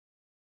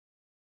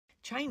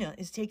China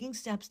is taking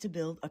steps to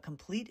build a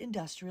complete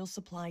industrial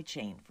supply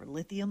chain for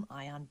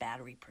lithium-ion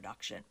battery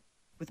production.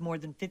 With more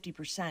than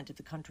 50% of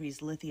the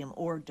country's lithium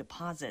ore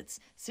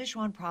deposits,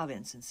 Sichuan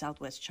Province in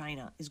southwest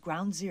China is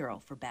ground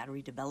zero for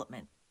battery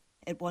development.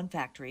 At one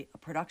factory, a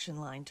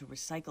production line to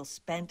recycle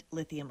spent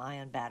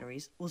lithium-ion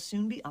batteries will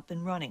soon be up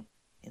and running.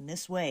 In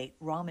this way,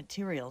 raw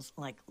materials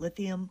like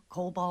lithium,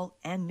 cobalt,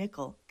 and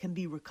nickel can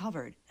be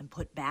recovered and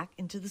put back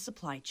into the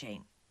supply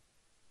chain.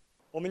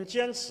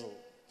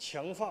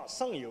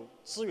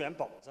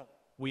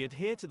 We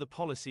adhere to the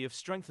policy of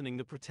strengthening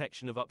the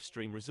protection of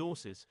upstream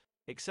resources,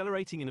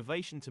 accelerating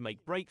innovation to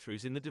make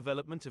breakthroughs in the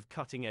development of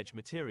cutting-edge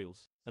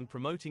materials, and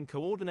promoting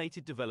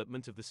coordinated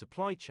development of the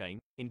supply chain,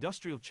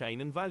 industrial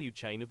chain and value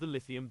chain of the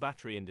lithium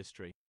battery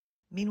industry.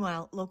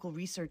 Meanwhile, local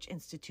research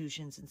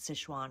institutions in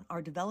Sichuan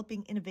are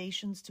developing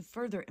innovations to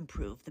further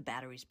improve the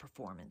battery's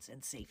performance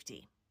and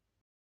safety.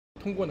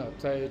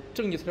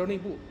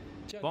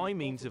 By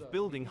means of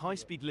building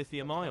high-speed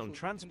lithium-ion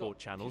transport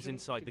channels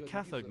inside the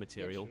cathode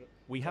material,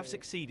 we have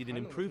succeeded in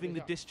improving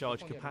the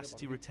discharge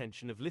capacity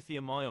retention of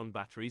lithium-ion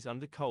batteries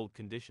under cold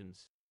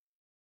conditions.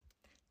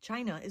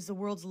 China is the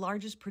world's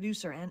largest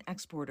producer and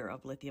exporter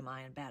of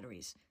lithium-ion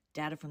batteries.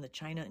 Data from the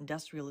China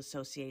Industrial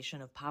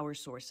Association of Power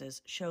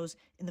Sources shows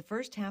in the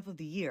first half of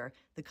the year,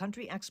 the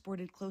country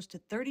exported close to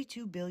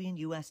 $32 billion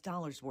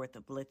worth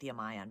of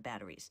lithium-ion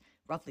batteries,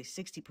 roughly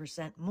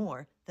 60%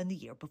 more than the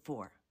year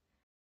before.